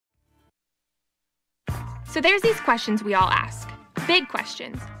So there's these questions we all ask, big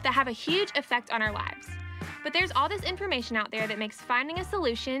questions that have a huge effect on our lives. But there's all this information out there that makes finding a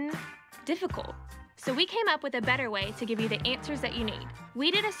solution difficult. So we came up with a better way to give you the answers that you need.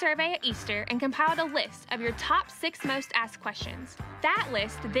 We did a survey at Easter and compiled a list of your top 6 most asked questions. That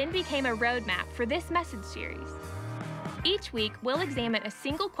list then became a roadmap for this message series. Each week, we'll examine a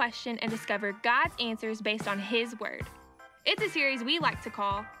single question and discover God's answers based on His Word. It's a series we like to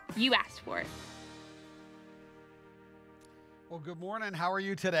call You Asked For It. Well, good morning. How are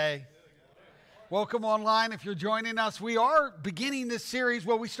you today? Welcome online. If you're joining us, we are beginning this series.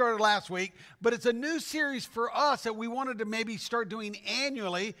 Well, we started last week, but it's a new series for us that we wanted to maybe start doing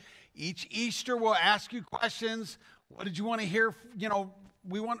annually. Each Easter, we'll ask you questions. What did you want to hear?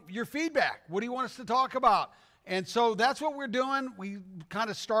 We want your feedback. What do you want us to talk about? And so that's what we're doing. We kind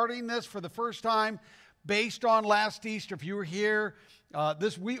of starting this for the first time based on last Easter. If you were here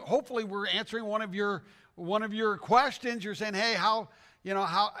this week, hopefully we're answering one of your questions. You're saying, hey, how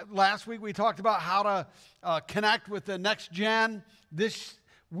last week we talked about how to connect with the next gen. This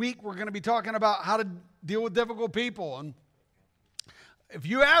week we're going to be talking about how to deal with difficult people. And if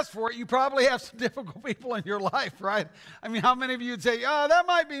you ask for it, you probably have some difficult people in your life, right? I mean, how many of you would say, oh, that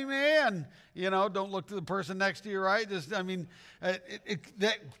might be me? And, don't look to the person next to you, right?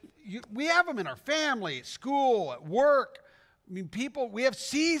 We have them in our family, at school, at work. I mean, we have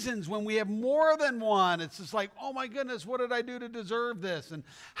seasons when we have more than one. It's just like, oh my goodness, what did I do to deserve this? And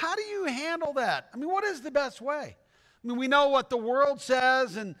how do you handle that? I mean, what is the best way? I mean, we know what the world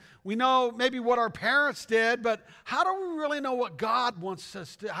says and we know maybe what our parents did, but how do we really know what God wants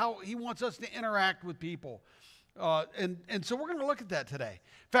us to, how He wants us to interact with people? And so we're going to look at that today.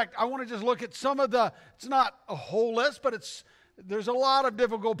 In fact, I want to just look at some of it's not a whole list, but there's a lot of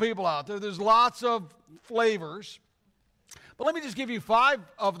difficult people out there. There's lots of flavors. But let me just give you 5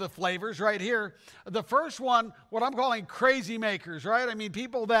 of the flavors right here. The first one, what I'm calling crazy makers, right? I mean,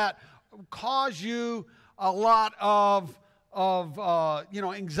 people that cause you a lot of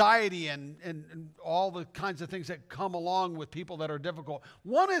anxiety and all the kinds of things that come along with people that are difficult.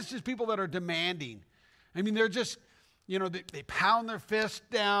 One is just people that are demanding. I mean, they're just, they pound their fist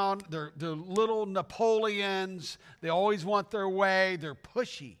down. They're little Napoleons. They always want their way. They're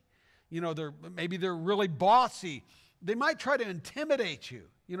pushy. Maybe they're really bossy. They might try to intimidate you.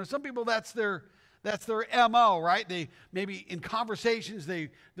 Some people that's their MO, right? They maybe in conversations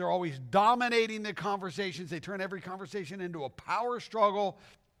they're always dominating the conversations. They turn every conversation into a power struggle.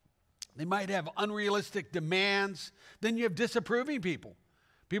 They might have unrealistic demands. Then you have disapproving people.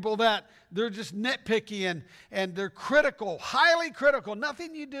 People that they're just nitpicky and they're critical, highly critical.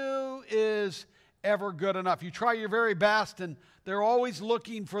 Nothing you do is ever good enough. You try your very best and they're always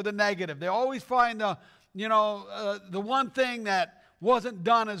looking for the negative. They always find the one thing that wasn't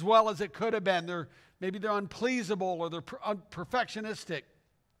done as well as it could have been. Maybe they're unpleasable or they're perfectionistic.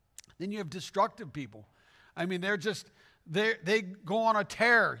 Then you have destructive people. I mean, they go on a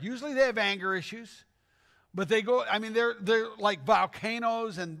tear. Usually they have anger issues, but they're like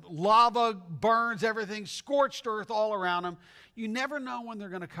volcanoes and lava burns everything, scorched earth all around them. You never know when they're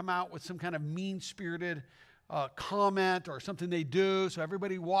going to come out with some kind of mean-spirited comment or something they do, so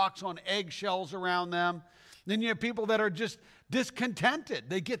everybody walks on eggshells around them. Then you have people that are just discontented.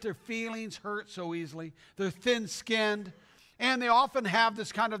 They get their feelings hurt so easily. They're thin-skinned, and they often have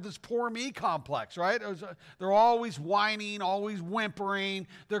this poor me complex, right? They're always whining, always whimpering.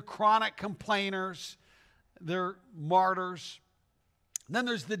 They're chronic complainers. They're martyrs. And then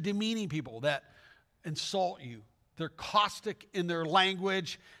there's the demeaning people that insult you. They're caustic in their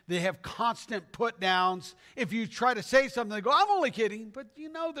language. They have constant put downs. If you try to say something, they go, I'm only kidding, but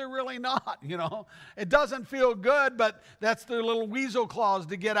they're really not, It doesn't feel good, but that's their little weasel claws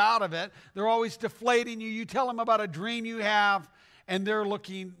to get out of it. They're always deflating you. You tell them about a dream you have, and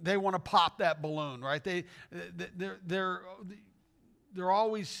they want to pop that balloon, right? They're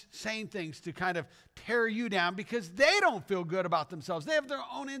always saying things to kind of tear you down because they don't feel good about themselves. They have their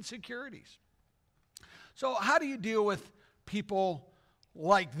own insecurities. So how do you deal with people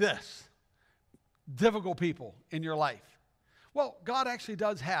like this? Difficult people in your life? Well, God actually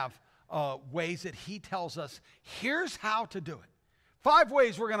does have ways that He tells us, here's how to do it. 5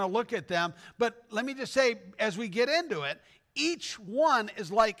 ways we're going to look at them. But let me just say, as we get into it, each one is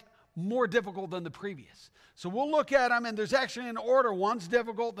like more difficult than the previous. So we'll look at them, and there's actually an order. One's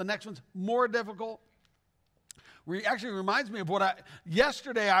difficult, the next one's more difficult. Actually reminds me of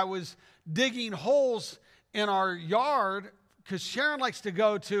yesterday I was digging holes in our yard because Sharon likes to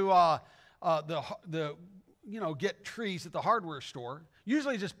go to get trees at the hardware store.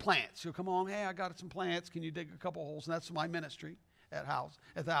 Usually just plants. She'll come on, hey, I got some plants. Can you dig a couple holes? And that's my ministry. at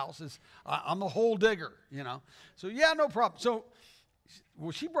the house is I'm the hole digger, you know. So yeah, no problem. So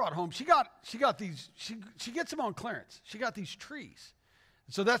well, she brought home, she got these, she gets them on clearance. She got these trees.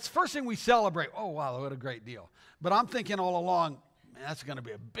 So that's the first thing we celebrate. Oh, wow, what a great deal. But I'm thinking all along, man, that's going to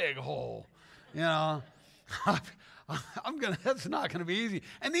be a big hole, you know. That's not going to be easy.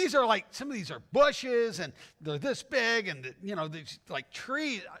 And these are like, some of these are bushes, and they're this big, and, you know, these like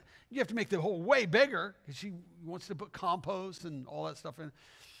trees. You have to make the hole way bigger because she wants to put compost and all that stuff in.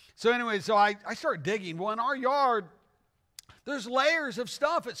 So anyway, so I start digging. Well, in our yard, there's layers of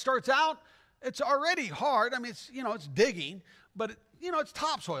stuff. It starts out, it's already hard. I mean, it's, you know, it's digging, but, you know, it's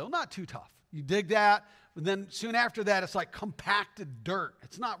topsoil, not too tough. You dig that, and then soon after that, it's like compacted dirt.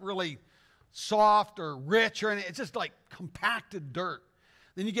 It's not really soft or rich or anything. It's just like compacted dirt.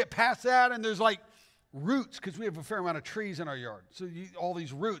 Then you get past that, and there's like roots, because we have a fair amount of trees in our yard. So all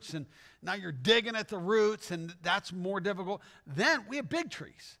these roots, and now you're digging at the roots, and that's more difficult. Then we have big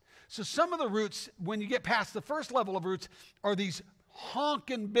trees. So some of the roots, when you get past the first level of roots, are these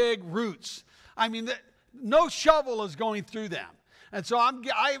honking big roots. I mean, no shovel is going through them. And so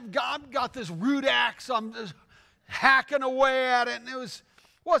I've got this root axe. I'm just hacking away at it, and it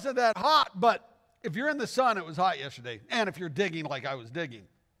wasn't that hot, but if you're in the sun, it was hot yesterday. And if you're digging like I was digging.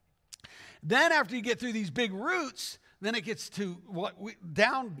 Then after you get through these big roots, then it gets to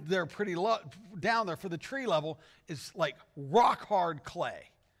down there pretty low, down there for the tree level is like rock hard clay.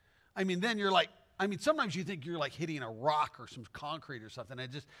 I mean, then you're like, I mean, sometimes you think you're like hitting a rock or some concrete or something.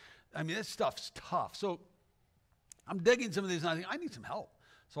 This stuff's tough. So I'm digging some of these, and I think I need some help.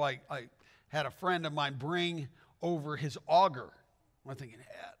 So I had a friend of mine bring over his auger. I'm thinking,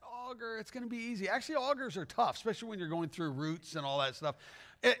 auger, it's going to be easy. Actually, augers are tough, especially when you're going through roots and all that stuff.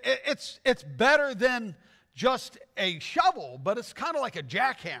 It's better than just a shovel, but it's kind of like a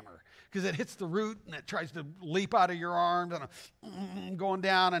jackhammer, because it hits the root and it tries to leap out of your arms, and I'm going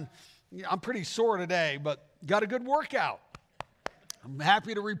down, and I'm pretty sore today, but got a good workout. I'm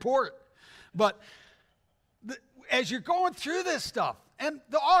happy to report. But as you're going through this stuff, and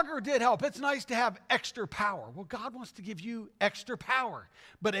the auger did help. It's nice to have extra power. Well, God wants to give you extra power.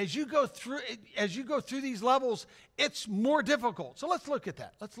 But as you go through these levels, it's more difficult. So let's look at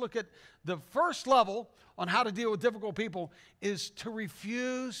that. Let's look at the first level on how to deal with difficult people is to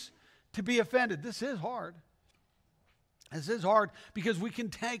refuse to be offended. This is hard. This is hard because we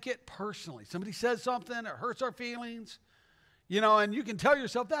can take it personally. Somebody says something, it hurts our feelings, you know, and you can tell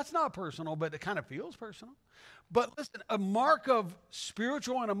yourself that's not personal, but it kind of feels personal. But listen, a mark of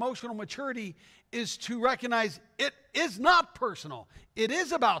spiritual and emotional maturity is to recognize it is not personal. It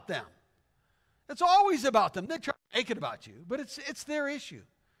is about them. It's always about them. They try to make it about you, but it's their issue.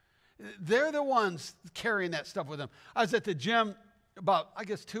 They're the ones carrying that stuff with them. I was at the gym about,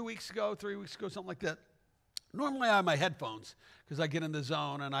 3 weeks ago, something like that. Normally I have my headphones because I get in the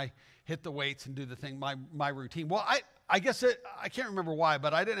zone and I hit the weights and do the thing, my routine. Well, I can't remember why,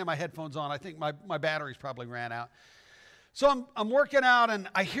 but I didn't have my headphones on. I think my batteries probably ran out. So I'm working out, and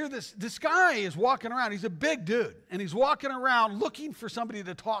I hear this guy is walking around. He's a big dude, and he's walking around looking for somebody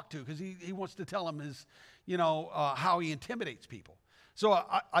to talk to because he wants to tell him his, how he intimidates people. So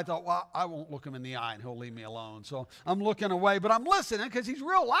I thought, well, I won't look him in the eye, and he'll leave me alone. So I'm looking away, but I'm listening because he's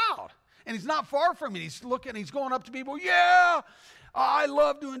real loud, and he's not far from me. He's looking, he's going up to people, yeah, I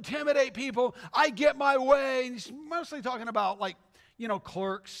love to intimidate people. I get my way. And he's mostly talking about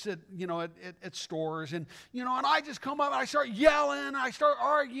clerks at stores. And I just come up and I start yelling. I start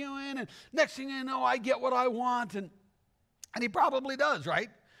arguing. And next thing you know, I get what I want. And he probably does, right?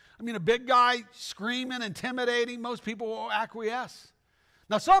 I mean, a big guy screaming, intimidating, most people will acquiesce.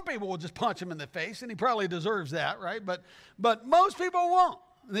 Now, some people will just punch him in the face, and he probably deserves that, right? But most people won't.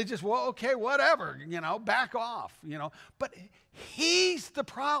 They just, well, okay, whatever, back off, But he's the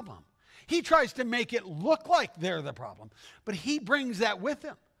problem. He tries to make it look like they're the problem, but he brings that with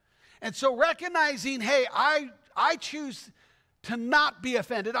him. And so recognizing, hey, I choose to not be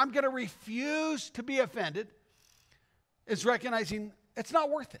offended. I'm going to refuse to be offended is recognizing it's not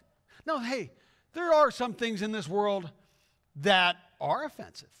worth it. No, hey, there are some things in this world that are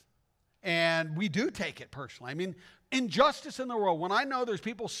offensive, and we do take it personally. I mean, injustice in the world, when I know there's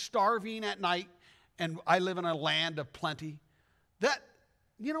people starving at night and I live in a land of plenty, that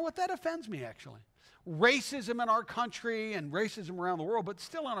offends me actually. Racism in our country and racism around the world, but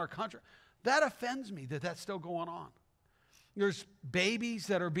still in our country, that offends me that that's still going on. There's babies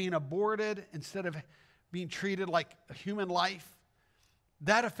that are being aborted instead of being treated like a human life.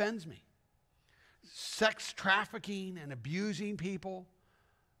 That offends me. Sex trafficking and abusing people,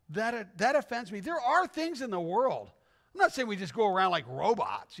 that offends me. There are things in the world. I'm not saying we just go around like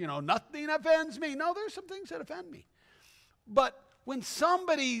robots, nothing offends me. No, there's some things that offend me. But when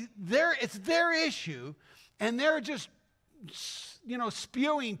somebody, it's their issue, and they're just,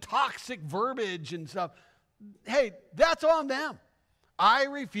 spewing toxic verbiage and stuff, hey, that's on them. I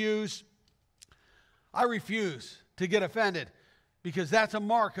refuse to get offended, because that's a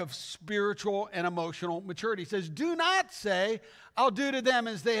mark of spiritual and emotional maturity. He says, do not say, I'll do to them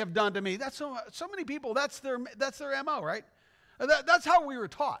as they have done to me. That's so many people, that's their MO, right? That's how we were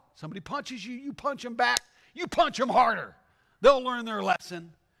taught. Somebody punches you, you punch them back, you punch them harder. They'll learn their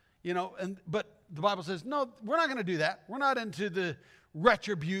lesson, but the Bible says, no, we're not going to do that. We're not into the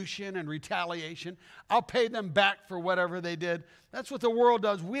retribution and retaliation. I'll pay them back for whatever they did. That's what the world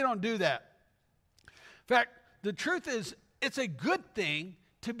does. We don't do that. In fact, the truth is, it's a good thing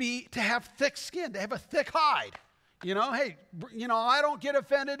to have thick skin, to have a thick hide. Hey, I don't get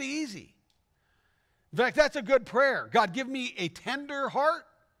offended easy. In fact, that's a good prayer. God, give me a tender heart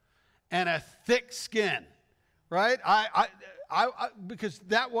and a thick skin, right? Because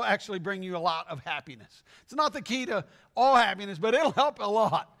that will actually bring you a lot of happiness. It's not the key to all happiness, but it'll help a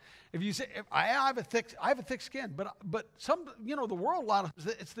lot. If you say, I have a thick skin, but some, the world,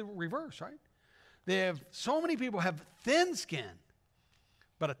 it's the reverse, right? So many people have thin skin,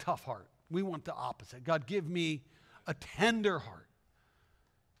 but a tough heart. We want the opposite. God, give me a tender heart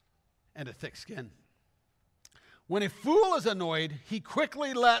and a thick skin. When a fool is annoyed, he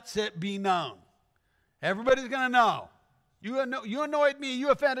quickly lets it be known. Everybody's going to know. You annoyed me,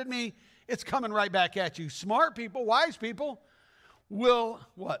 you offended me, it's coming right back at you. Smart people, wise people will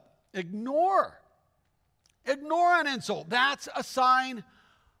what? Ignore an insult. That's a sign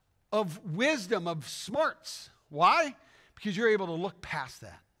of wisdom, of smarts. Why? Because you're able to look past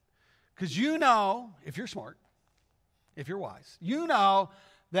that. Because if you're smart, if you're wise,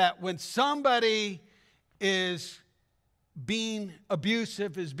 that when somebody is being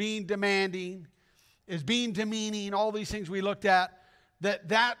abusive, is being demanding, is being demeaning, all these things we looked at,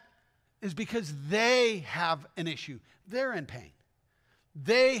 that is because they have an issue. They're in pain.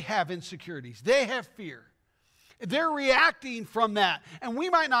 They have insecurities. They have fear. They're reacting from that. And we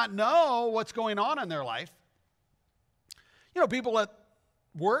might not know what's going on in their life. People at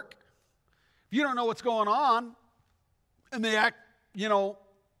work, if you don't know what's going on, and they act in a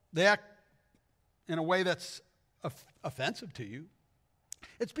way that's offensive to you,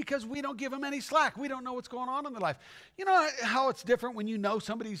 it's because we don't give them any slack. We don't know what's going on in their life. You know how it's different when you know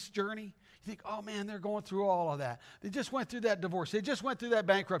somebody's journey? You think, oh man, they're going through all of that. They just went through that divorce. They just went through that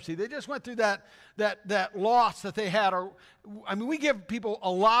bankruptcy. They just went through that loss that they had. We give people a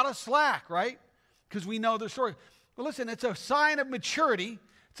lot of slack, right? Because we know their story. Well, listen, it's a sign of maturity.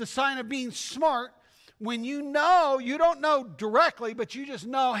 It's a sign of being smart. When you don't know directly, but you just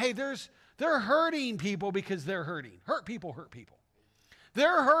know, hey, they're hurting people because they're hurting. Hurt people hurt people.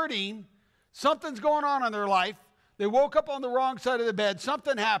 They're hurting. Something's going on in their life. They woke up on the wrong side of the bed.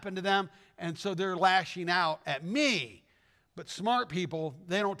 Something happened to them, and so they're lashing out at me. But smart people,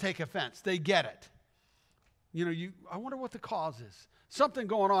 they don't take offense. They get it. I wonder what the cause is. Something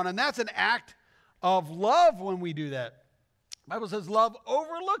going on, and that's an act of love when we do that. The Bible says love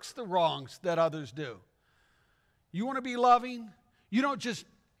overlooks the wrongs that others do. You want to be loving? You don't just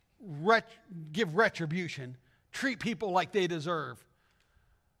give retribution. Treat people like they deserve.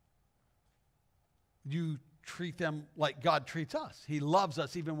 You treat them like God treats us. He loves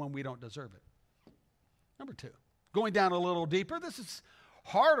us even when we don't deserve it. Number 2, going down a little deeper, this is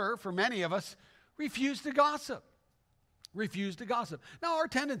harder for many of us. Refuse to gossip. Refuse to gossip. Now, our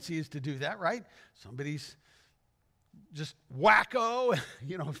tendency is to do that, right? Somebody's just wacko,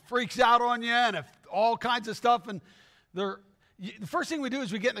 freaks out on you and all kinds of stuff. And the first thing we do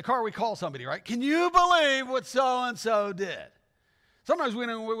is we get in the car, we call somebody, right? Can you believe what so-and-so did? Sometimes we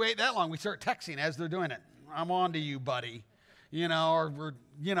don't wait that long. We start texting as they're doing it. I'm on to you, buddy. This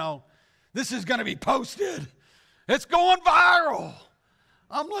is going to be posted. It's going viral.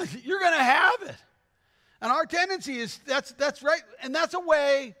 I'm like, you're going to have it. And our tendency is, that's right. And that's a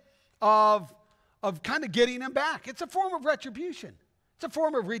way of kind of getting them back. It's a form of retribution. It's a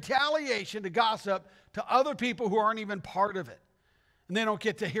form of retaliation to gossip to other people who aren't even part of it. And they don't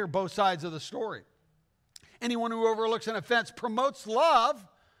get to hear both sides of the story. Anyone who overlooks an offense promotes love.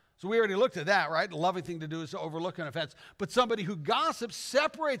 So we already looked at that, right? The loving thing to do is to overlook an offense. But somebody who gossips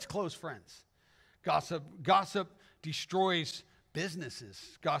separates close friends. Gossip destroys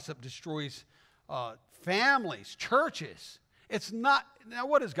businesses. Gossip destroys families, churches. It's not, now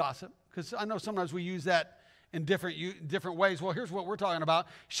what is gossip? Because I know sometimes we use that in different ways. Well, here's what we're talking about.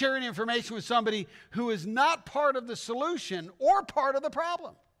 Sharing information with somebody who is not part of the solution or part of the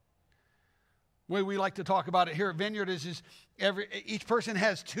problem. way we like to talk about it here at Vineyard is each person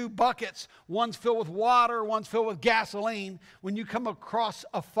has 2 buckets. One's filled with water, one's filled with gasoline. When you come across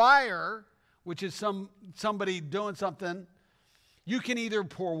a fire, which is somebody doing something, you can either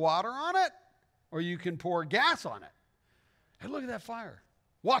pour water on it or you can pour gas on it. Hey, look at that fire.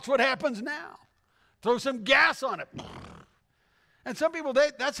 Watch what happens now. Throw some gas on it. And some people,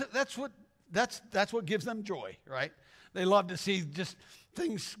 that's what gives them joy, right? They love to see just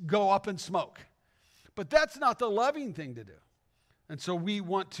things go up in smoke. But that's not the loving thing to do. And so we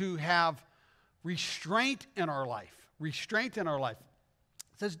want to have restraint in our life. Restraint in our life.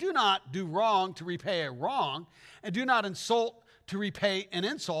 It says, do not do wrong to repay a wrong, and do not insult to repay an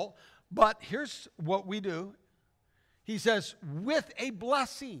insult. But here's what we do. He says, with a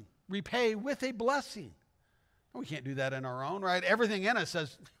blessing. Repay with a blessing. We can't do that in our own, right? Everything in us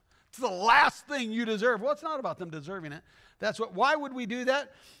says, it's the last thing you deserve. Well, it's not about them deserving it. Why would we do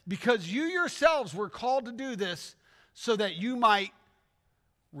that? Because you yourselves were called to do this so that you might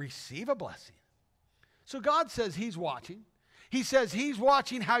receive a blessing. So God says he's watching. He says he's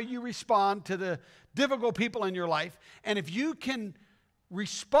watching how you respond to the difficult people in your life. And if you can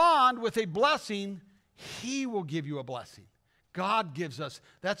respond with a blessing, he will give you a blessing. God gives us.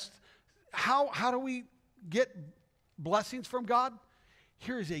 That's how do we get blessings from God?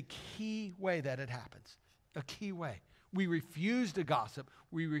 Here is a key way that it happens. A key way. We refuse to gossip.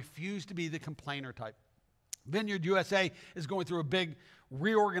 We refuse to be the complainer type. Vineyard USA is going through a big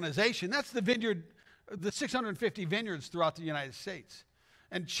reorganization. That's the 650 vineyards throughout the United States.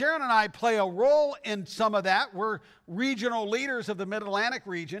 And Sharon and I play a role in some of that. We're regional leaders of the Mid-Atlantic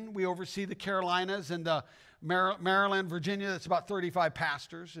region. We oversee the Carolinas and the Maryland, Virginia. That's about 35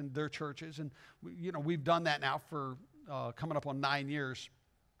 pastors and their churches. And we've done that now for coming up on 9 years.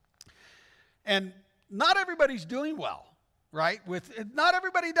 And not everybody's doing well, right? Not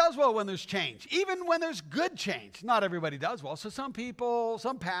everybody does well when there's change. Even when there's good change, not everybody does well. So some people,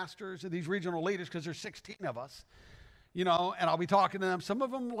 some pastors, and these regional leaders, because there's 16 of us, and I'll be talking to them. Some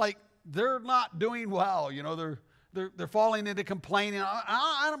of them, they're not doing well. They're falling into complaining.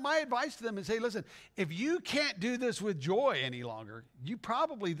 My advice to them is, hey, listen, if you can't do this with joy any longer,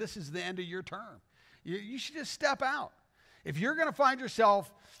 this is the end of your term. You should just step out. If you're going to find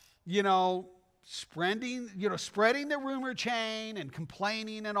yourself, spreading the rumor chain and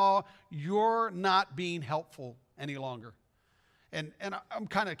complaining and all, you're not being helpful any longer. And I'm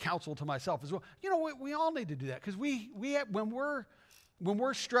kind of counsel to myself as well. We all need to do that because when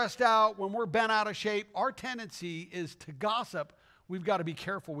we're stressed out, when we're bent out of shape, our tendency is to gossip. We've got to be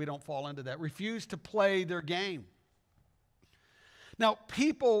careful we don't fall into that. Refuse to play their game. Now,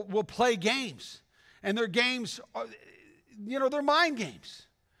 people will play games, and their games are, they're mind games.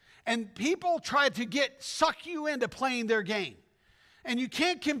 And people try to suck you into playing their game. And you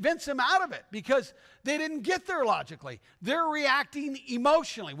can't convince them out of it because they didn't get there logically. They're reacting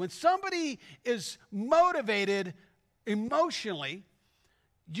emotionally. When somebody is motivated emotionally,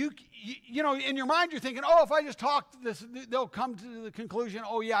 in your mind you're thinking, if I just talk to this, they'll come to the conclusion,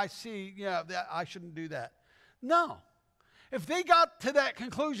 I see, I shouldn't do that. No. If they got to that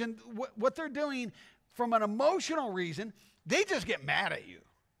conclusion, what they're doing from an emotional reason, they just get mad at you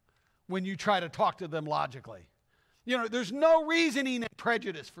when you try to talk to them logically. There's no reasoning and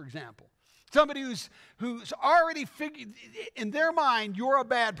prejudice, for example. Somebody who's already figured, in their mind, you're a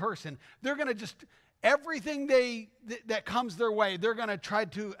bad person. They're going to just, everything that comes their way, they're going to try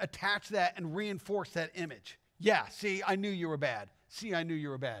to attach that and reinforce that image. Yeah, see, I knew you were bad. See, I knew you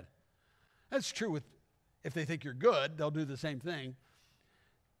were bad. That's true if they think you're good, they'll do the same thing.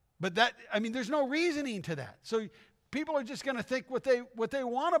 But there's no reasoning to that. So people are just going to think what they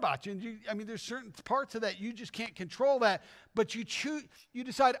want about you. And there's certain parts of that you just can't control that. But you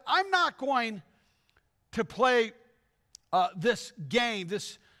decide, I'm not going to play this game,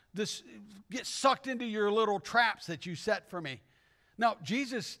 this get sucked into your little traps that you set for me. Now,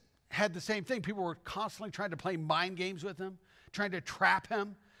 Jesus had the same thing. People were constantly trying to play mind games with him, trying to trap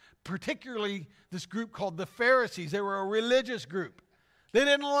him. Particularly this group called the Pharisees. They were a religious group. They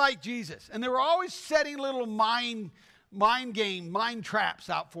didn't like Jesus. And they were always setting little mind traps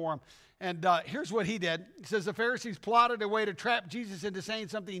out for him. And here's what he did. He says the Pharisees plotted a way to trap Jesus into saying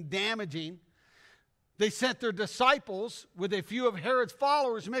something damaging. They sent their disciples with a few of Herod's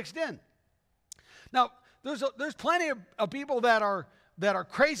followers mixed in. Now, there's plenty of people that are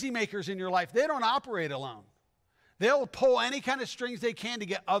crazy makers in your life. They don't operate alone. They'll pull any kind of strings they can to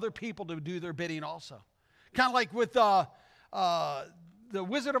get other people to do their bidding also. Kind of like with the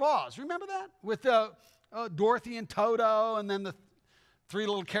Wizard of Oz. Remember that? With Dorothy and Toto and then the 3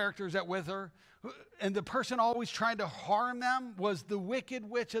 little characters that with her. And the person always trying to harm them was the Wicked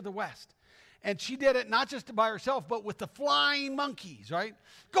Witch of the West. And she did it not just by herself, but with the flying monkeys, right?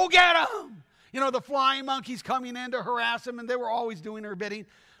 Go get them! You know, the flying monkeys coming in to harass them, and they were always doing her bidding.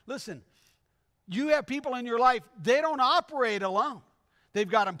 Listen, you have people in your life, they don't operate alone. They've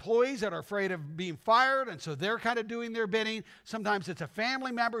got employees that are afraid of being fired, and so they're kind of doing their bidding. Sometimes it's a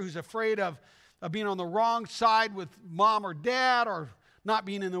family member who's afraid of being on the wrong side with mom or dad, or not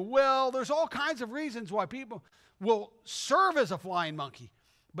being in the will. There's all kinds of reasons why people will serve as a flying monkey.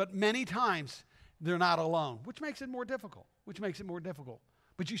 But many times, they're not alone, which makes it more difficult,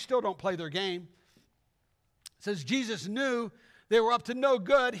 But you still don't play their game. It says Jesus knew they were up to no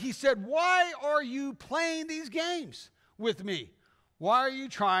good. He said, why are you playing these games with me? Why are you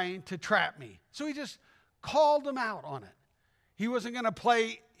trying to trap me? So he just called them out on it. He wasn't going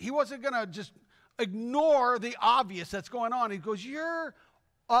to just ignore the obvious that's going on. He goes, you're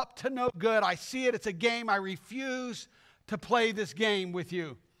up to no good. I see it. It's a game. I refuse to play this game with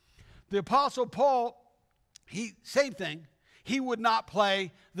you. The Apostle Paul, same thing. He would not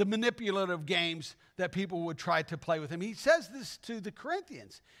play the manipulative games that people would try to play with him. He says this to the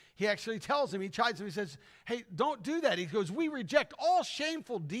Corinthians. He actually tells them, he chides them, he says, hey, don't do that. He goes, we reject all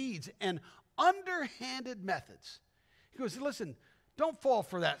shameful deeds and underhanded methods. He goes, listen, don't fall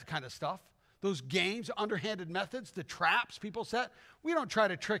for that kind of stuff. Those games, underhanded methods, the traps people set. We don't try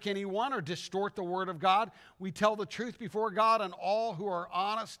to trick anyone or distort the word of God. We tell the truth before God, and all who are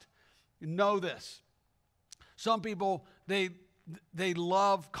honest know this. Some people, they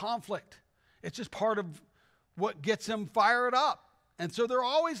love conflict. It's just part of what gets them fired up. And so they're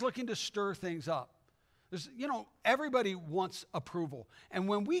always looking to stir things up. Everybody wants approval. And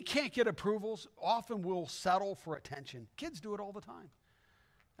when we can't get approvals, often we'll settle for attention. Kids do it all the time.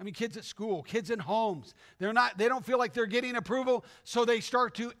 I mean, kids at school, kids in homes, they don't feel like they're getting approval, so they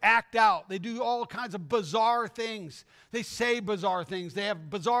start to act out. They do all kinds of bizarre things. They say bizarre things. They have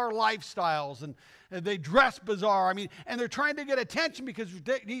bizarre lifestyles, and they dress bizarre. And they're trying to get attention because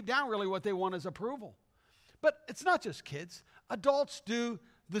deep down, really what they want is approval. But it's not just kids. Adults do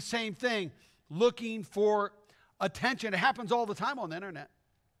the same thing, looking for attention. It happens all the time on the internet.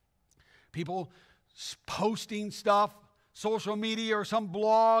 People posting stuff, social media or some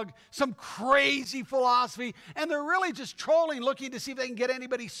blog, some crazy philosophy, and they're really just trolling, looking to see if they can get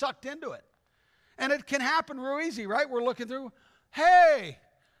anybody sucked into it. And it can happen real easy, right? We're looking through, hey,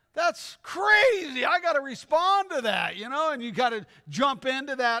 that's crazy. I got to respond to that, and you got to jump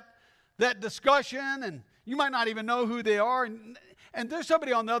into that discussion, and you might not even know who they are. And there's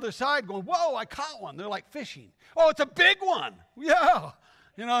somebody on the other side going, whoa, I caught one. They're like fishing. Oh, it's a big one. Yeah.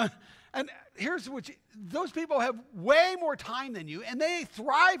 And here's those people have way more time than you, and they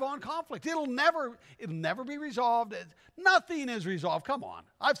thrive on conflict. It'll never be resolved. Nothing is resolved. Come on.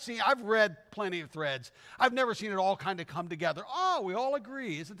 I've read plenty of threads. I've never seen it all kind of come together. Oh, we all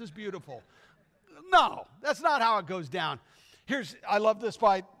agree. Isn't this beautiful? No, that's not how it goes down. I love this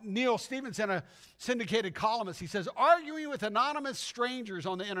by Neil Stevenson, a syndicated columnist. He says, arguing with anonymous strangers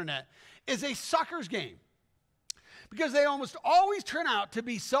on the internet is a sucker's game, because they almost always turn out to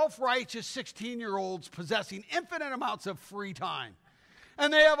be self-righteous 16-year-olds possessing infinite amounts of free time.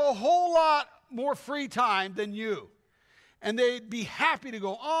 And they have a whole lot more free time than you. And they'd be happy to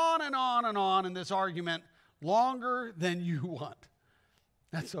go on and on and on in this argument longer than you want.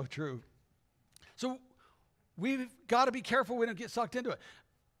 That's so true. So we've got to be careful we don't get sucked into it.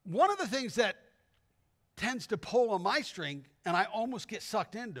 One of the things that tends to pull on my string, and I almost get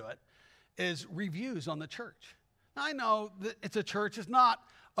sucked into it, is reviews on the church. Now, I know that it's a church. It's not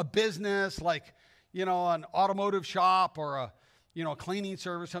a business like, an automotive shop or a cleaning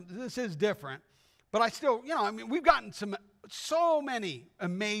service. This is different. But I still, we've gotten so many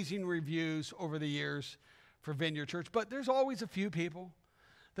amazing reviews over the years for Vineyard Church. But there's always a few people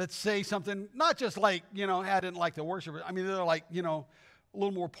that say something, not just like, I didn't like the worship. They're like, a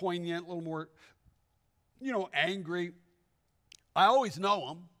little more poignant, a little more, angry. I always know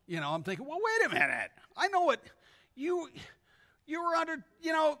them. I'm thinking, well, wait a minute. I know what you were under,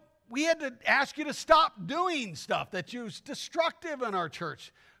 we had to ask you to stop doing stuff that was destructive in our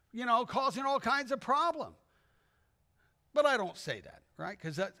church, causing all kinds of problems. But I don't say that, right?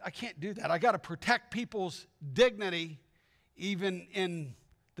 Because I can't do that. I got to protect people's dignity even in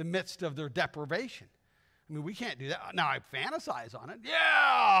the midst of their deprivation. We can't do that. Now, I fantasize on it.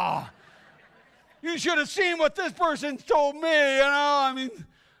 Yeah! You should have seen what this person told me,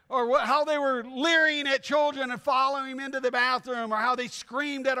 or how they were leering at children and following them into the bathroom, or how they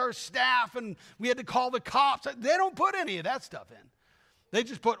screamed at our staff and we had to call the cops. They don't put any of that stuff in. They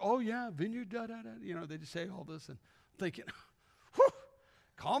just put, oh yeah, Vineyard, da-da-da. They just say all this, and I'm thinking,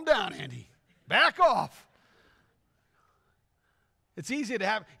 calm down, Andy. Back off. It's easy to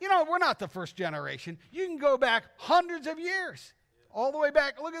have, we're not the first generation. You can go back hundreds of years, all the way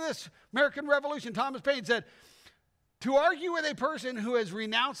back. Look at this, American Revolution. Thomas Paine said, to argue with a person who has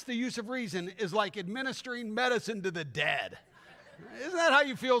renounced the use of reason is like administering medicine to the dead. Isn't that how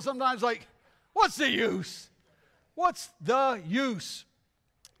you feel sometimes? Like, what's the use? What's the use?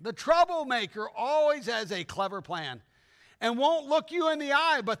 The troublemaker always has a clever plan and won't look you in the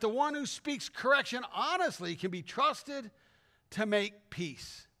eye, but the one who speaks correction honestly can be trusted to make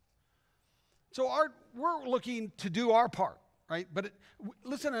peace. So we're looking to do our part, right? But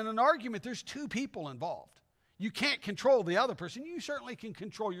listen, in an argument, there's two people involved. You can't control the other person. You certainly can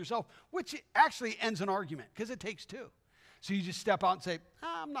control yourself, which actually ends an argument because it takes two. So you just step out and say,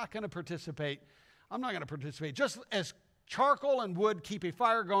 I'm not going to participate. I'm not going to participate. Just as charcoal and wood keep a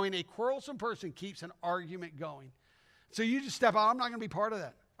fire going, a quarrelsome person keeps an argument going. So you just step out. I'm not going to be part of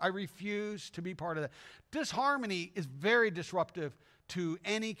that. I refuse to be part of that. Disharmony is very disruptive to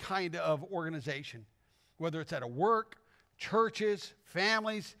any kind of organization, whether it's at a work, churches,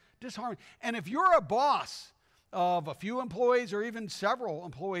 families, disharmony. And if you're a boss of a few employees or even several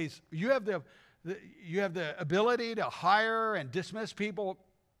employees, you have the ability to hire and dismiss people.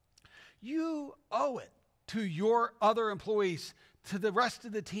 You owe it to your other employees, to the rest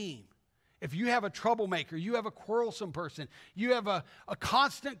of the team. If you have a troublemaker, you have a quarrelsome person, you have a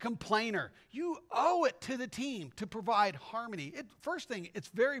constant complainer, you owe it to the team to provide harmony. First thing, it's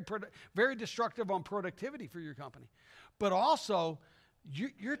very destructive on productivity for your company. But also,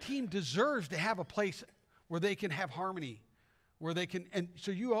 your team deserves to have a place where they can have harmony, where they can, and so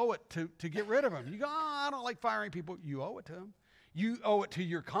you owe it to get rid of them. You go, I don't like firing people. You owe it to them. You owe it to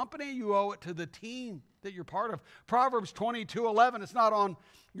your company. You owe it to the team that you're part of. Proverbs 22:11, it's not on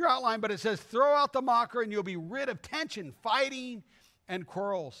your outline, but it says, throw out the mocker and you'll be rid of tension, fighting, and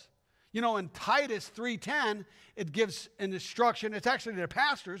quarrels. In Titus 3:10, it gives an instruction. It's actually to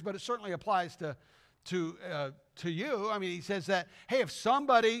pastors, but it certainly applies to you. I mean, he says that, hey, if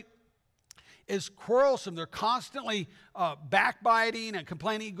somebody is quarrelsome, they're constantly backbiting and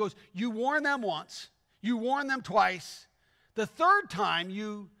complaining, he goes, you warn them once, you warn them twice. The third time,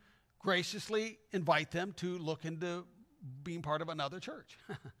 you graciously invite them to look into being part of another church.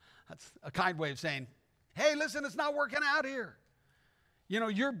 That's a kind way of saying, hey, listen, it's not working out here.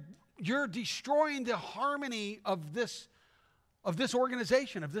 You're destroying the harmony of this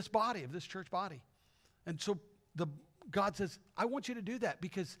organization, of this body, of this church body. And so God says, I want you to do that,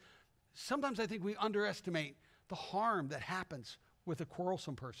 because sometimes I think we underestimate the harm that happens with a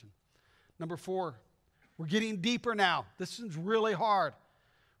quarrelsome person. Number 4, we're getting deeper now. This is really hard.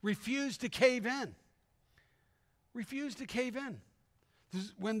 Refuse to cave in. Refuse to cave in.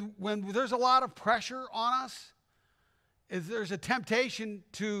 When there's a lot of pressure on us, there's a temptation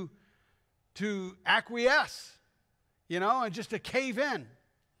to acquiesce, and just to cave in.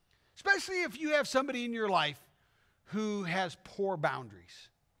 Especially if you have somebody in your life who has poor boundaries.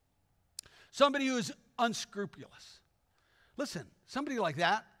 Somebody who is unscrupulous. Listen, somebody like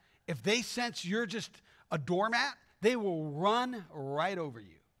that, if they sense you're just a doormat, they will run right over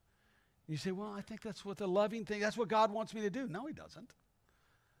you. You say, well, I think that's what the loving thing, that's what God wants me to do. No, he doesn't.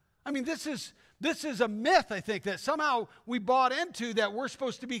 I mean, this is a myth, I think, that somehow we bought into, that we're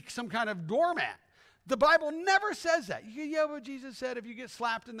supposed to be some kind of doormat. The Bible never says that. Yeah, what Jesus said, if you get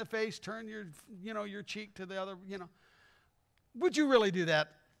slapped in the face, turn your cheek to the other, Would you really do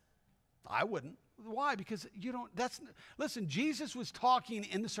that? I wouldn't. Why? Because listen, Jesus was talking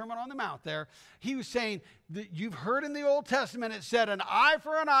in the Sermon on the Mount there. He was saying that you've heard in the Old Testament, it said an eye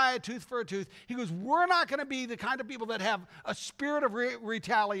for an eye, a tooth for a tooth. He goes, we're not going to be the kind of people that have a spirit of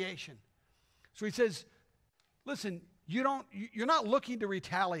retaliation. So he says, listen, you're not looking to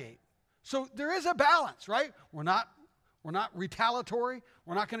retaliate. So there is a balance, right? We're not retaliatory.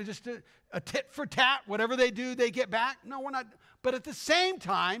 We're not going to just a tit for tat. Whatever they do, they get back. No, we're not. But at the same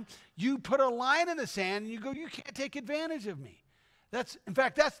time, you put a line in the sand and you go, you can't take advantage of me. In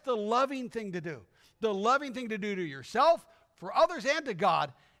fact, that's the loving thing to do. The loving thing to do to yourself, for others, and to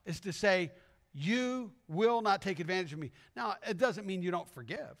God is to say, you will not take advantage of me. Now, it doesn't mean you don't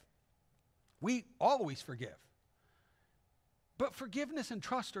forgive. We always forgive. But forgiveness and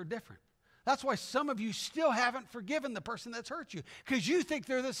trust are different. That's why some of you still haven't forgiven the person that's hurt you, because you think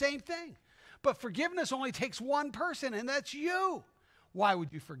they're the same thing. But forgiveness only takes one person, and that's you. Why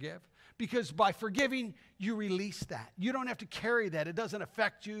would you forgive? Because by forgiving, you release that. You don't have to carry that. It doesn't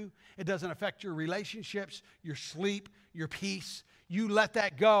affect you. It doesn't affect your relationships, your sleep, your peace. You let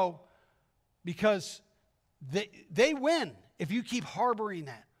that go, because they win if you keep harboring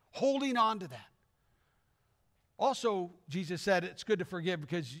that, holding on to that. Also, Jesus said it's good to forgive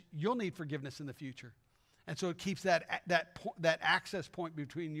because you'll need forgiveness in the future. And so it keeps that access point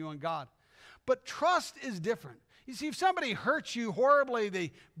between you and God. But trust is different. You see, if somebody hurts you horribly,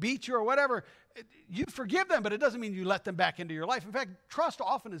 they beat you or whatever, you forgive them, but it doesn't mean you let them back into your life. In fact, trust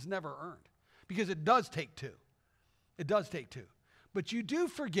often is never earned because it does take two. It does take two. But you do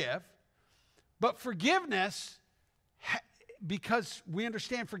forgive, but forgiveness, because we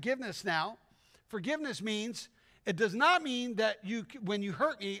understand forgiveness now, forgiveness means, it does not mean that when you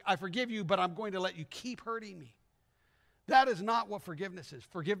hurt me, I forgive you, but I'm going to let you keep hurting me. That is not what forgiveness is.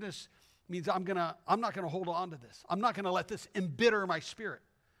 Forgiveness means I'm not gonna hold on to this. I'm not gonna let this embitter my spirit.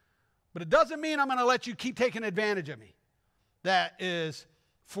 But it doesn't mean I'm gonna let you keep taking advantage of me. That is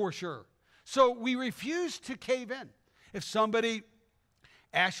for sure. So we refuse to cave in. If somebody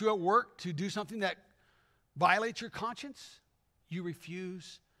asks you at work to do something that violates your conscience, you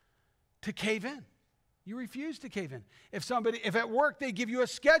refuse to cave in. You refuse to cave in. If at work they give you a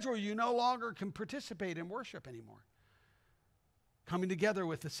schedule, you no longer can participate in worship anymore. Coming together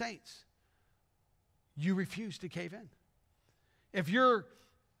with the saints, you refuse to cave in. If you're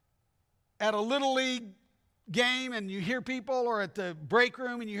at a little league game and you hear people, or at the break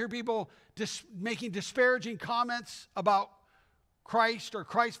room and you hear people making disparaging comments about Christ or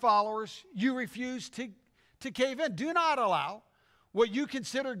Christ followers, you refuse to cave in. Do not allow what you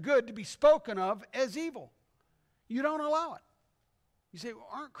consider good to be spoken of as evil. You don't allow it. You say, well,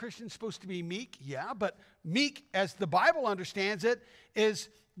 aren't Christians supposed to be meek? Yeah, but meek, as the Bible understands it, it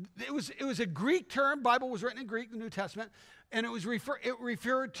was a Greek term. Bible was written in Greek, the New Testament, and it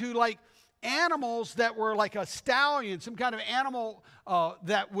referred to like animals that were like a stallion, some kind of animal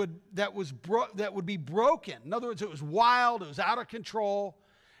that would be broken. In other words, it was wild, it was out of control,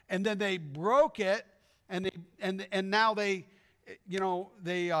 and then they broke it, and now it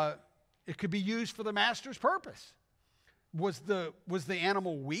could be used for the master's purpose. Was the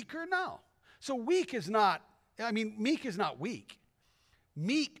animal weak or no? So meek is not weak.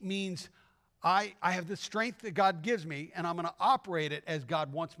 Meek means I have the strength that God gives me, and I'm going to operate it as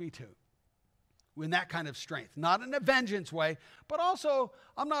God wants me to. In that kind of strength. Not in a vengeance way, but also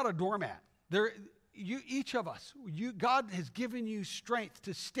I'm not a doormat. Each of us, God has given you strength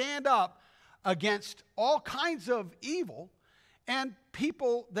to stand up against all kinds of evil and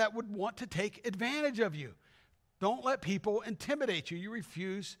people that would want to take advantage of you. Don't let people intimidate you. You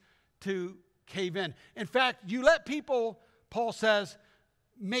refuse to cave in. In fact, you let people, Paul says,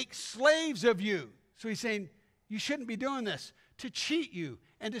 make slaves of you. So he's saying, you shouldn't be doing this, to cheat you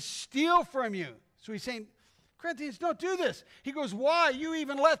and to steal from you. So he's saying, Corinthians, don't do this. He goes, why? You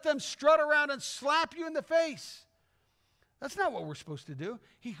even let them strut around and slap you in the face. That's not what we're supposed to do.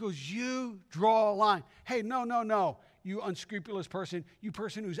 He goes, you draw a line. Hey, no. You unscrupulous person, you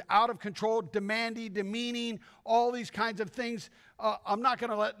person who's out of control, demanding, demeaning, all these kinds of things. I'm not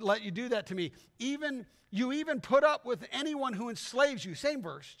going to let you do that to me. You even put up with anyone who enslaves you, same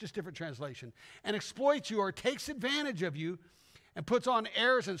verse, just different translation, and exploits you or takes advantage of you and puts on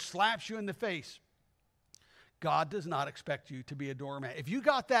airs and slaps you in the face. God does not expect you to be a doormat. If you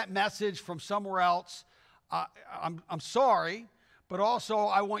got that message from somewhere else, I'm sorry, but also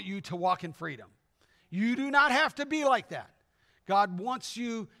I want you to walk in freedom. You do not have to be like that. God wants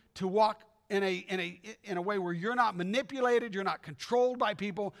you to walk in a way where you're not manipulated, you're not controlled by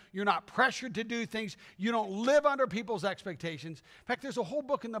people, you're not pressured to do things, you don't live under people's expectations. In fact, there's a whole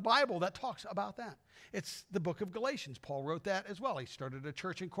book in the Bible that talks about that. It's the book of Galatians. Paul wrote that as well. He started a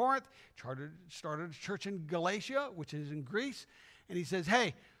church in Corinth, started a church in Galatia, which is in Greece, and he says,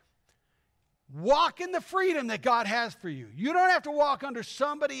 hey, walk in the freedom that God has for you. You don't have to walk under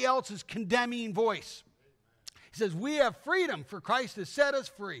somebody else's condemning voice. He says, we have freedom, for Christ has set us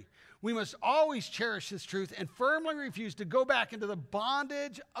free. We must always cherish this truth and firmly refuse to go back into the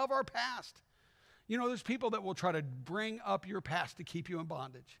bondage of our past. You know, there's people that will try to bring up your past to keep you in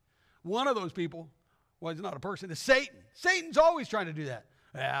bondage. One of those people, well, he's not a person, it's Satan. Satan's always trying to do that.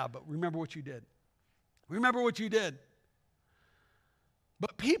 Yeah, but remember what you did. Remember what you did.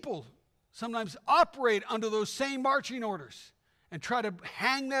 But people sometimes operate under those same marching orders and try to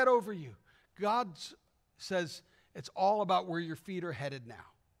hang that over you. God says it's all about where your feet are headed now.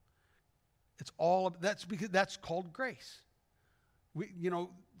 That's because that's called grace.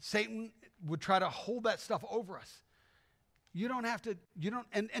 Satan would try to hold that stuff over us.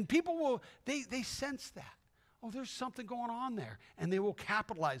 And people will, they sense that. Oh, there's something going on there. And they will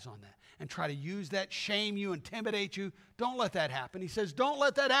capitalize on that and try to use that, shame you, intimidate you. Don't let that happen. He says, don't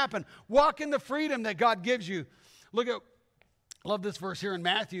let that happen. Walk in the freedom that God gives you. I love this verse here in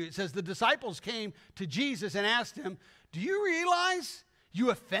Matthew. It says, the disciples came to Jesus and asked him, do you realize you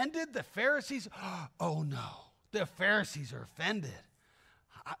offended the Pharisees? Oh no, the Pharisees are offended.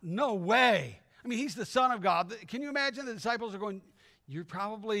 No way. I mean, he's the Son of God. Can you imagine the disciples are going, you're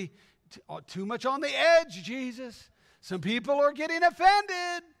probably too much on the edge, Jesus. Some people are getting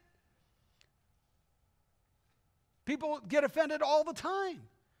offended. People get offended all the time.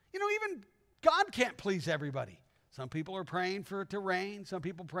 You know, even God can't please everybody. Some people are praying for it to rain. Some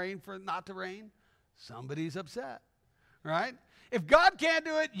people praying for it not to rain. Somebody's upset, right? If God can't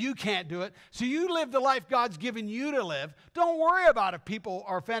do it, you can't do it. So you live the life God's given you to live. Don't worry about if people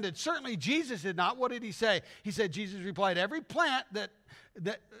are offended. Certainly Jesus did not. What did he say? He said, Jesus replied, every plant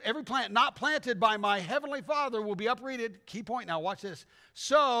not planted by my heavenly Father will be uprooted. Key point now, watch this.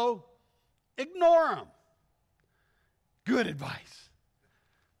 So ignore them. Good advice.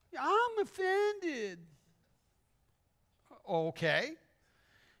 I'm offended. Okay.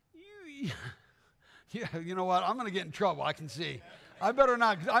 Yeah, you know what? I'm going to get in trouble. I can see. I better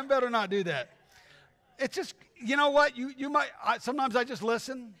not do that. It's just, you know what? You might. Sometimes I just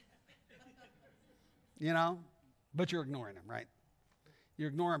listen. You know, but you're ignoring them, right? You're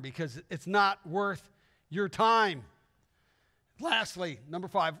ignoring them because it's not worth your time. Lastly, number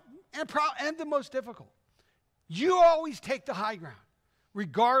 5, and the most difficult. You always take the high ground,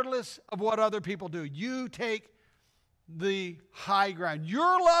 regardless of what other people do. You take the high ground.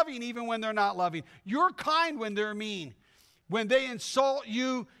 You're loving even when they're not loving. You're kind when they're mean. When they insult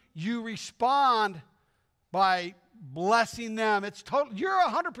you, you respond by blessing them. You're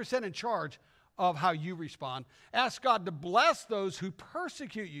 100% in charge of how you respond. Ask God to bless those who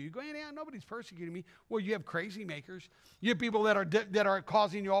persecute you. You go, yeah, nobody's persecuting me. Well, you have crazy makers. You have people that are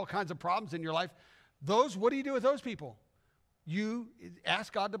causing you all kinds of problems in your life. What do you do with those people? You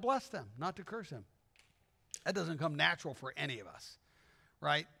ask God to bless them, not to curse them. That doesn't come natural for any of us,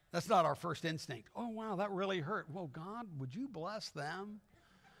 right? That's not our first instinct. Oh, wow, that really hurt. Well, God, would you bless them?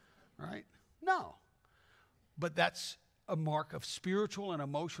 Right? No. But that's a mark of spiritual and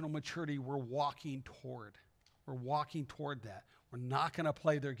emotional maturity we're walking toward. We're walking toward that. We're not going to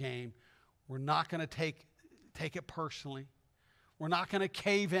play their game. We're not going to take it personally. We're not going to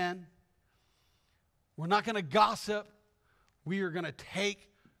cave in. We're not going to gossip. We are going to take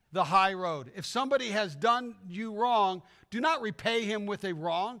the high road. If somebody has done you wrong, do not repay him with a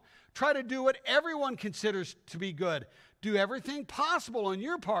wrong. Try to do what everyone considers to be good. Do everything possible on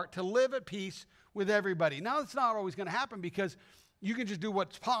your part to live at peace with everybody. Now, it's not always going to happen because you can just do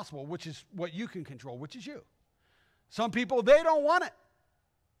what's possible, which is what you can control, which is you. Some people, they don't want it.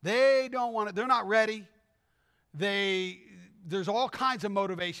 They don't want it. They're not ready. There's all kinds of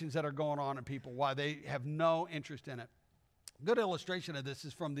motivations that are going on in people why they have no interest in it. Good illustration of this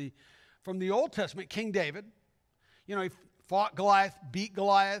is from the Old Testament, King David. You know, he fought Goliath, beat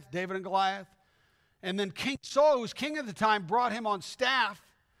Goliath, David and Goliath. And then King Saul, who was king at the time, brought him on staff.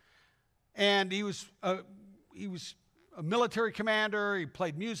 And he was a military commander. He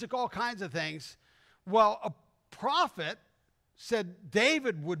played music, all kinds of things. Well, a prophet said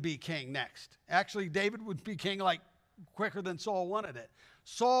David would be king next. Actually, David would be king like quicker than Saul wanted it.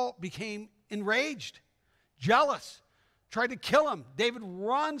 Saul became enraged, jealous, tried to kill him. David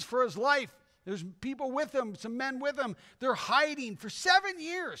runs for his life. There's people with him, some men with him. They're hiding for 7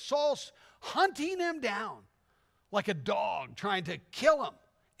 years. Saul's hunting him down like a dog, trying to kill him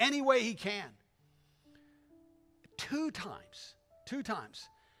any way he can. Two times,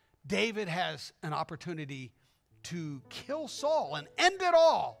 David has an opportunity to kill Saul and end it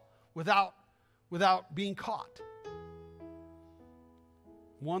all without being caught.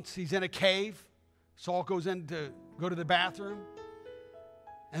 Once he's in a cave, Saul goes in to go to the bathroom,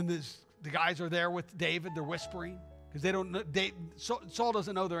 and the guys are there with David. They're whispering because they don't know. Saul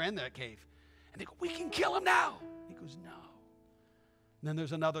doesn't know they're in that cave. And they go, "We can kill him now." He goes, "No." And then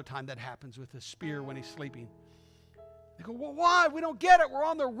there's another time that happens with a spear when he's sleeping. They go, "Well, why? We don't get it. We're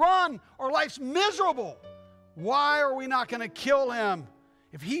on the run. Our life's miserable. Why are we not going to kill him?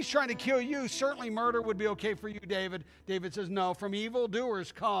 If he's trying to kill you, certainly murder would be okay for you, David." David says, "No, from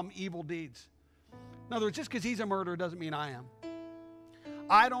evildoers come evil deeds." In other words, just because he's a murderer doesn't mean I am.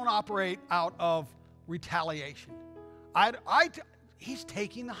 I don't operate out of retaliation. He's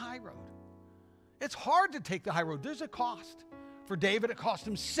taking the high road. It's hard to take the high road. There's a cost. For David, it cost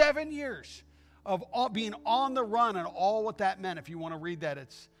him 7 years of being on the run and all what that meant. If you want to read that,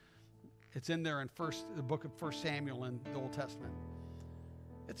 it's in there in the book of 1 Samuel in the Old Testament.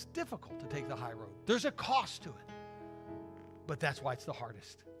 It's difficult to take the high road. There's a cost to it. But that's why it's the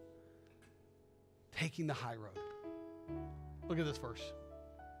hardest. Taking the high road. Look at this verse.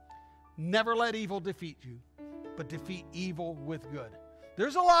 Never let evil defeat you, but defeat evil with good.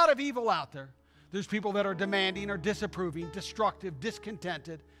 There's a lot of evil out there. There's people that are demanding or disapproving, destructive,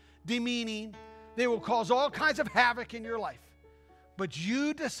 discontented, demeaning. They will cause all kinds of havoc in your life. But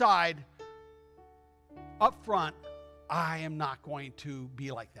you decide up front, I am not going to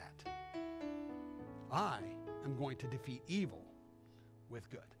be like that. I am going to defeat evil with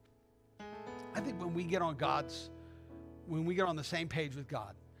good. I think when we get on the same page with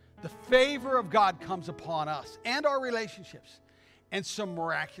God, the favor of God comes upon us and our relationships, and some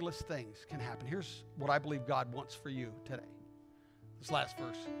miraculous things can happen. Here's what I believe God wants for you today. This last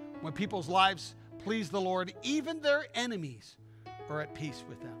verse. When people's lives please the Lord, even their enemies are at peace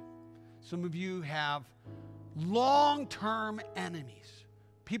with them. Some of you have long-term enemies,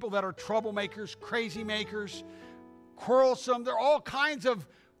 people that are troublemakers, crazy makers, quarrelsome. There are all kinds of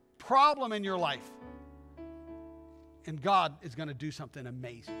problem in your life. And God is going to do something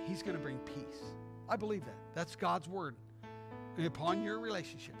amazing. He's going to bring peace. I believe that. That's God's word. And upon your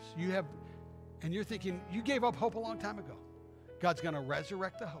relationships, and you're thinking, you gave up hope a long time ago. God's going to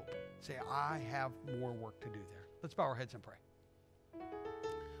resurrect the hope. Say, I have more work to do there. Let's bow our heads and pray.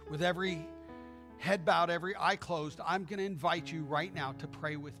 With every head bowed, every eye closed, I'm going to invite you right now to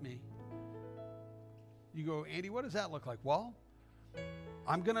pray with me. You go, Andy, what does that look like? Well,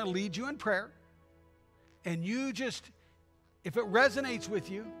 I'm going to lead you in prayer. And you just, if it resonates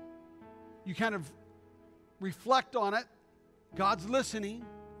with you, you kind of reflect on it. God's listening.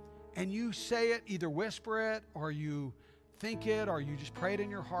 And you say it, either whisper it, or you think it, or you just pray it in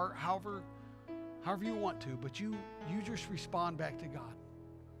your heart, however you want to. But you just respond back to God.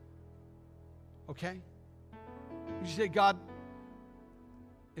 Okay? You say, God,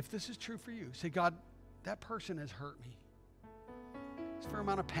 if this is true for you, say, God, that person has hurt me. There's a fair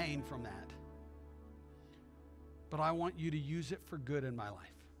amount of pain from that. But I want you to use it for good in my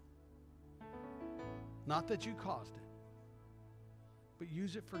life. Not that you caused it, but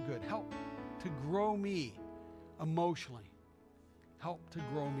use it for good. Help to grow me emotionally. Help to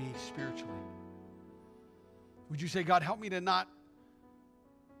grow me spiritually. Would you say, God, help me to not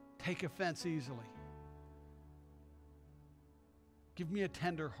take offense easily. Give me a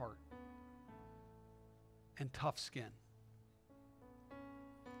tender heart and tough skin.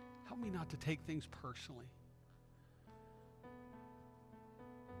 Help me not to take things personally.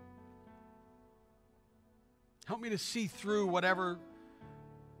 Help me to see through whatever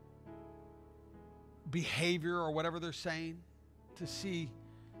behavior or whatever they're saying, to see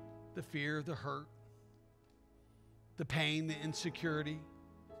the fear, the hurt, the pain, the insecurity.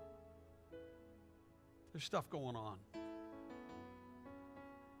 There's stuff going on.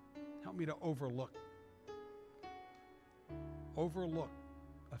 Help me to overlook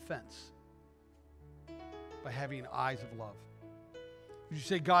offense by having eyes of love. You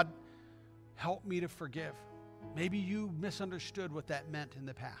say, God, help me to forgive. Maybe you misunderstood what that meant in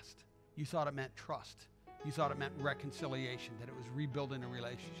the past. You thought it meant trust. You thought it meant reconciliation, that it was rebuilding a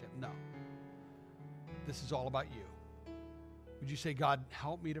relationship. No. This is all about you. Would you say, God,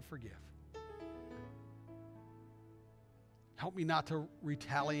 help me to forgive? Help me not to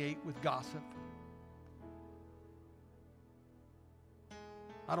retaliate with gossip.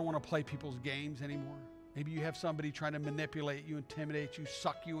 I don't want to play people's games anymore. Maybe you have somebody trying to manipulate you, intimidate you,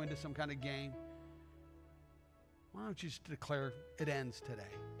 suck you into some kind of game. Why don't you just declare it ends today?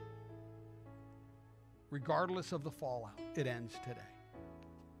 Regardless of the fallout, it ends today.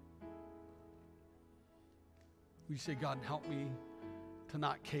 We say, God, help me to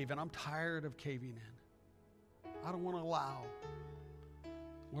not cave in. I'm tired of caving in. I don't want to allow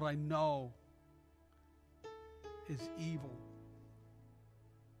what I know is evil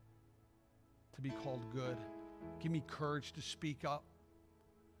to be called good. Give me courage to speak up,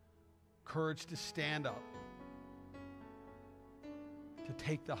 courage to stand up, to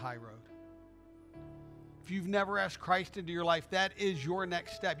take the high road. If you've never asked Christ into your life, that is your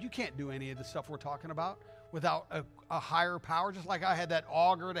next step. You can't do any of the stuff we're talking about without a higher power, just like I had that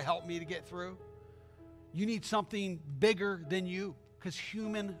auger to help me to get through. You need something bigger than you, because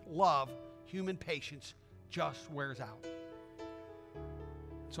human love, human patience just wears out.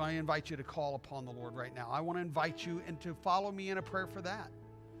 So I invite you to call upon the Lord right now. I want to invite you and to follow me in a prayer for that.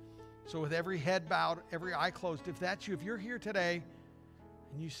 So with every head bowed, every eye closed, if that's you, if you're here today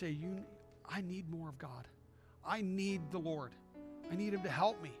and you say, I need more of God. I need the Lord. I need Him to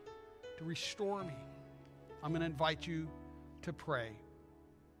help me, to restore me. I'm going to invite you to pray.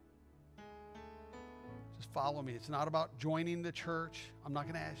 Just follow me. It's not about joining the church. I'm not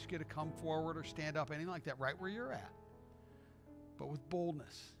going to ask you to come forward or stand up, anything like that, right where you're at. But with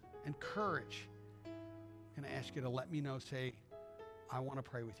boldness and courage, I'm going to ask you to let me know, say, I want to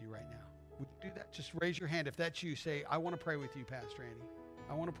pray with you right now. Would you do that? Just raise your hand. If that's you, say, I want to pray with you, Pastor Andy.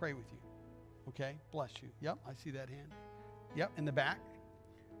 I want to pray with you. Okay, bless you. Yep, I see that hand. Yep, in the back.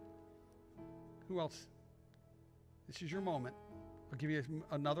 Who else? This is your moment. I'll give you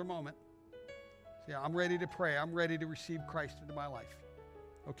another moment. Say, I'm ready to pray. I'm ready to receive Christ into my life.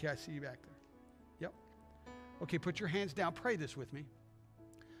 Okay, I see you back there. Yep. Okay, put your hands down. Pray this with me.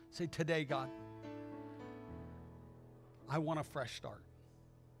 Say, today, God, I want a fresh start.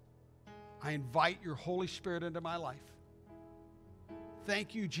 I invite your Holy Spirit into my life.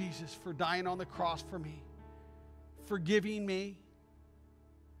 Thank you, Jesus, for dying on the cross for me, forgiving me.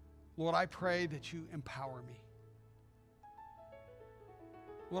 Lord, I pray that you empower me.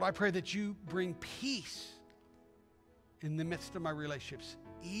 Lord, I pray that you bring peace in the midst of my relationships,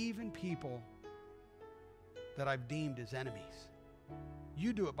 even people that I've deemed as enemies.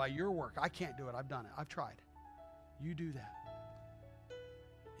 You do it by your work. I can't do it. I've done it. I've tried. You do that.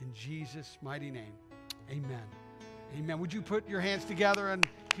 In Jesus' mighty name, amen. Amen. Would you put your hands together and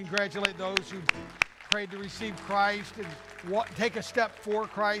congratulate those who prayed to receive Christ and take a step for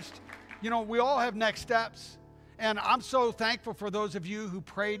Christ? You know, we all have next steps. And I'm so thankful for those of you who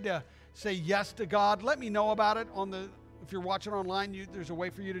prayed to say yes to God. Let me know about it if you're watching online, there's a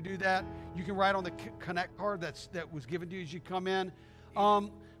way for you to do that. You can write on the Connect card that was given to you as you come in.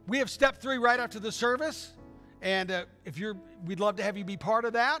 We have step 3 right after the service. And we'd love to have you be part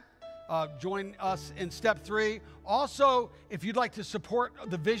of that. Join us in step 3. Also, if you'd like to support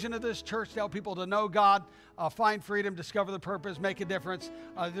the vision of this church to help people to know God, find freedom, discover the purpose, make a difference,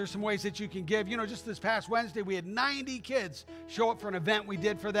 there's some ways that you can give. You know, just this past Wednesday, we had 90 kids show up for an event we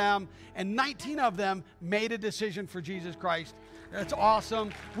did for them, and 19 of them made a decision for Jesus Christ. That's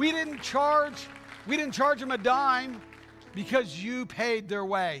awesome. We didn't charge them a dime because you paid their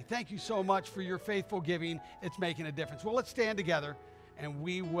way. Thank you so much for your faithful giving. It's making a difference. Well, let's stand together, and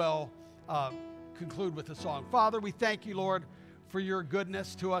we will conclude with a song. Father, we thank you, Lord, for your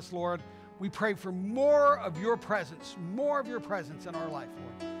goodness to us, Lord. We pray for more of your presence in our life,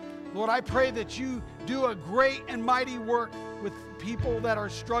 Lord. Lord, I pray that you do a great and mighty work with people that are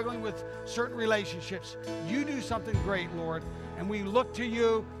struggling with certain relationships. You do something great, Lord, and we look to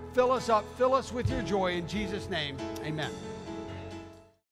you. Fill us up. Fill us with your joy. In Jesus' name, amen.